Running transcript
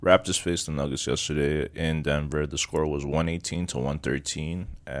Raptors faced the Nuggets yesterday in Denver. The score was 118 to 113,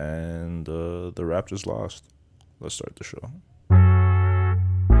 and the Raptors lost. Let's start the show.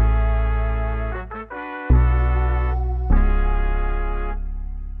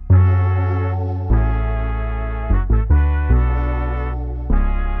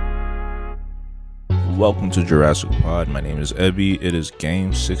 Welcome to Jurassic Pod. My name is Ebby. It is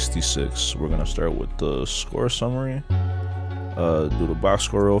game 66. We're going to start with the score summary. Do the box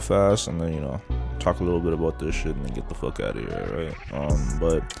score real fast, and then, talk a little bit about this shit and then get the fuck out of here, right?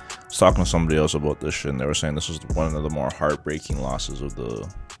 But I was talking to somebody else about this shit, and they were saying this was one of the more heartbreaking losses of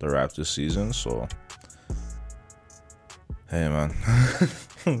the Raptors season. So, hey, man.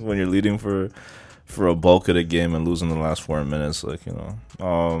 When you're leading for a bulk of the game and losing the last 4 minutes, the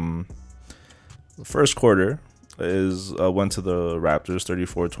first quarter went to the Raptors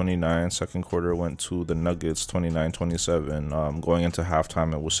 34-29. Second quarter went to the Nuggets 29-27. Going into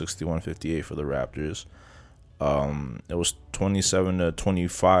halftime, it was 61-58 for the Raptors. It was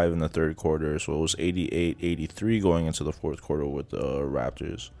 27-25 in the third quarter, so it was 88-83 going into the fourth quarter with the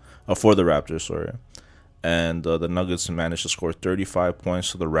Raptors. For the Raptors, sorry. And the Nuggets managed to score 35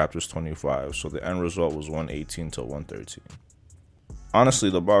 points to the Raptors 25. So the end result was 118 to 113.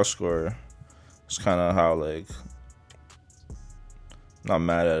 Honestly, the box score is kind of how, not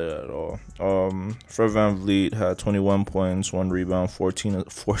mad at it at all. Fred VanVleet had 21 points, 1 rebound, 14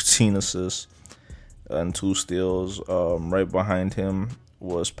 assists, and 2 steals. Right behind him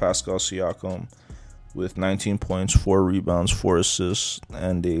was Pascal Siakam with 19 points, 4 rebounds, 4 assists,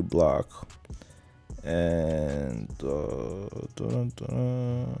 and a block. And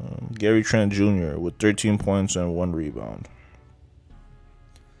Gary Trent Jr. with 13 points and 1 rebound.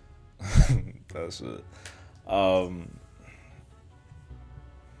 That's it.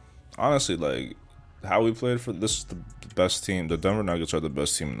 Honestly, how we played for this is the best team. The Denver Nuggets are the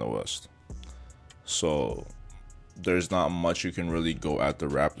best team in the West. So there's not much you can really go at the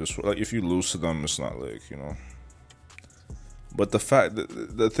Raptors for. If you lose to them, it's not But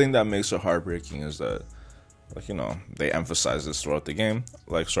the thing that makes it heartbreaking is that, they emphasize this throughout the game.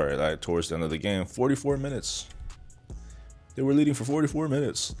 Towards the end of the game, 44 minutes. They were leading for 44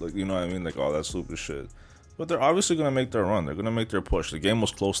 minutes. All that stupid shit. But they're obviously going to make their run. They're going to make their push. The game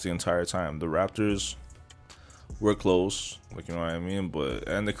was close the entire time. The Raptors were close.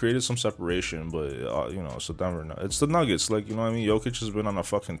 And they created some separation. But, it's the Denver. It's the Nuggets. Jokic has been on a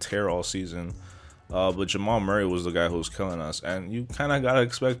fucking tear all season. But Jamal Murray was the guy who was killing us. And you kind of got to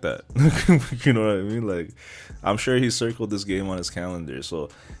expect that. I'm sure he circled this game on his calendar. So,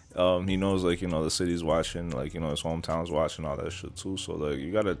 he knows, the city's watching, his hometown's watching, all that shit, too. So,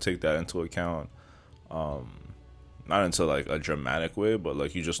 you got to take that into account. Not into, a dramatic way,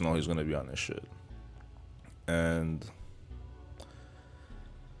 but, you just know he's going to be on this shit. And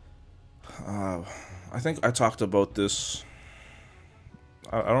I think I talked about this.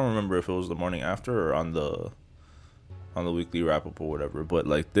 I don't remember if it was the morning after or on the weekly wrap-up or whatever.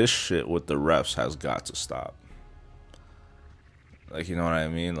 But, this shit with the refs has got to stop. You know what I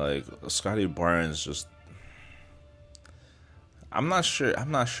mean? Scotty Barnes just... I'm not sure,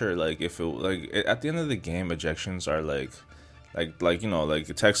 if it... at the end of the game, ejections are,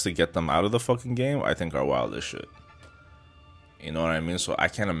 text to get them out of the fucking game, I think are wild as shit. You know what I mean? So I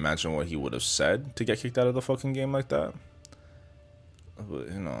can't imagine what he would have said to get kicked out of the fucking game like that.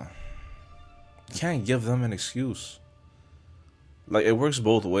 But, you can't give them an excuse. It works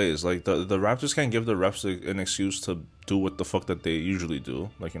both ways. The Raptors can't give the refs an excuse to do what the fuck that they usually do.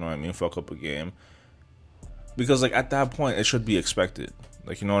 Fuck up a game. Because, at that point, it should be expected.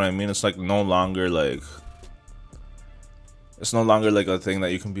 You know what I mean? It's, no longer, It's no longer, a thing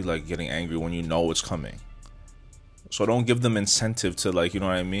that you can be, getting angry when you know it's coming. So don't give them incentive to, you know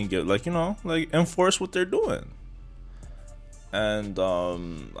what I mean? Get, enforce what they're doing. And, I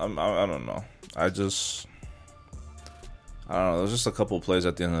don't know. I don't know. There's just a couple plays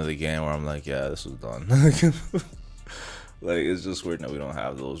at the end of the game where I'm yeah, this is done. It's just weird that we don't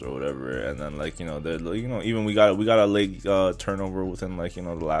have those or whatever. And then, even we got a late turnover within,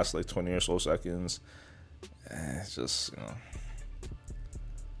 the last, 20 or so seconds. It's just, it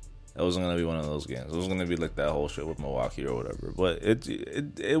wasn't going to be one of those games. It was going to be, that whole shit with Milwaukee or whatever. But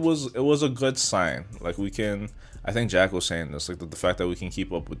it was a good sign. I think Jack was saying this, the fact that we can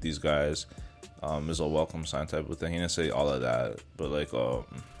keep up with these guys is a welcome sign type of thing. He didn't say all of that, but I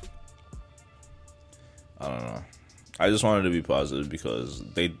don't know. I just wanted to be positive because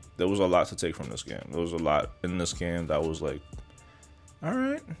there was a lot to take from this game. There was a lot in this game that was all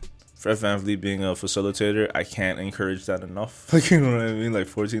right. Fred VanVleet being a facilitator, I can't encourage that enough. You know what I mean?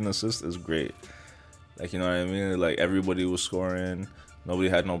 14 assists is great. You know what I mean? Everybody was scoring. Nobody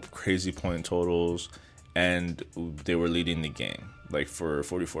had no crazy point totals, and they were leading the game like for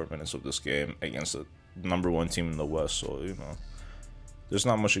 44 minutes of this game against the number one team in the West. So there's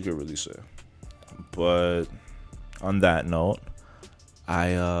not much you could really say. But on that note,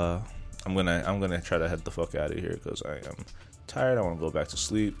 I'm gonna try to head the fuck out of here because I am tired. I want to go back to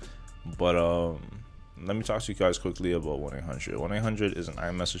sleep. But let me talk to you guys quickly about 1-800. 1-800 is an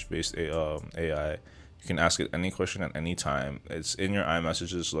iMessage based AI. You can ask it any question at any time. It's in your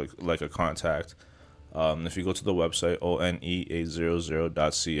iMessages like a contact. If you go to the website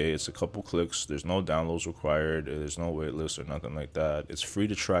one800.ca, it's a couple clicks. There's no downloads required. There's no wait list or nothing like that. It's free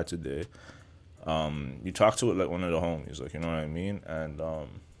to try today. You talk to it like one of the homies, like, you know what I mean? And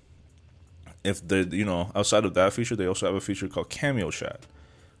if the outside of that feature, they also have a feature called Cameo Chat,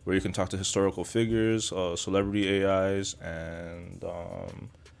 where you can talk to historical figures, celebrity AIs, and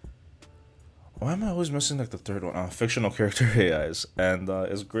why am I always missing like the third one? Fictional character AIs, and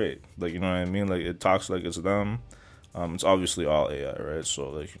it's great. Like, you know what I mean? Like, it talks like it's them. It's obviously all AI, right? So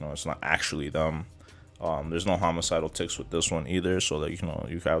like, it's not actually them. There's no homicidal ticks with this one either. So like,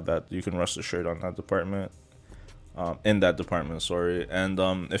 you have that. You can rest assured on that department. In that department, sorry. And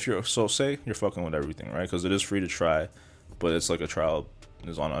if you're say you're fucking with everything, right? Because it is free to try, but it's like a trial.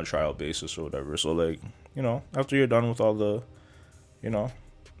 Is on a trial basis or whatever. So like, after you're done with all the, the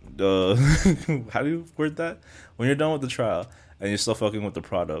how do you word that? When you're done with the trial and you're still fucking with the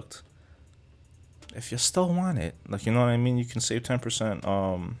product, if you still want it, like, you know what I mean, you can save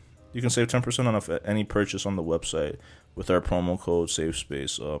 10%. You can save 10% on any purchase on the website with our promo code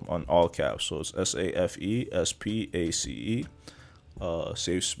SAFESPACE on all caps. So it's SAFESPACE.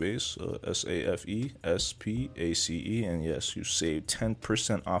 Save space, SAFESPACE, and yes, you save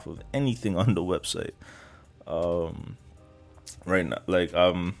 10% off of anything on the website. Right now, like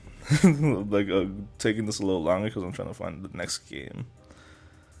taking this a little longer because I'm trying to find the next game.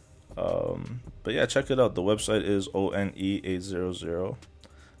 But yeah, check it out. The website is one800.ca,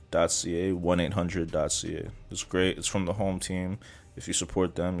 1-800.ca. It's great. It's from the home team. If you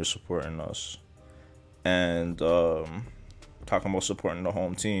support them, you're supporting us. And talking about supporting the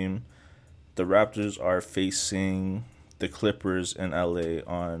home team, the Raptors are facing the Clippers in LA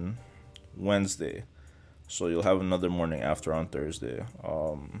on Wednesday, so you'll have another morning after on Thursday.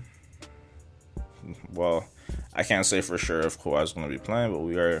 Well, I can't say for sure if Kawhi's going to be playing, but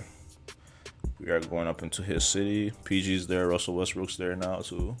we are going up into his city. PG's there, Russell Westbrook's there now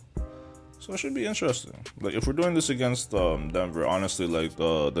too, so it should be interesting. Like, if we're doing this against Denver, honestly, like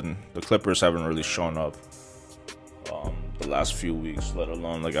the Clippers haven't really shown up the last few weeks, let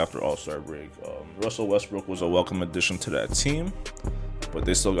alone like after All-Star break. Russell Westbrook was a welcome addition to that team, but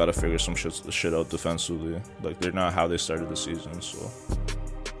they still got to figure some shit out defensively. Like, they're not how they started the season, so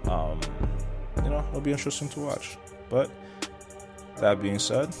it'll be interesting to watch. But that being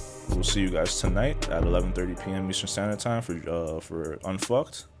said, we'll see you guys tonight at 11:30 p.m. Eastern Standard Time for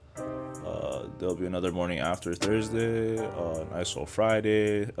Unfucked. There'll be another morning after Thursday, nice old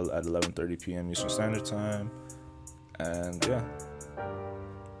Friday at 11:30 p.m. Eastern Standard Time. And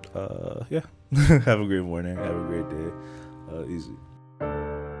yeah, have a great morning, have a great day, easy.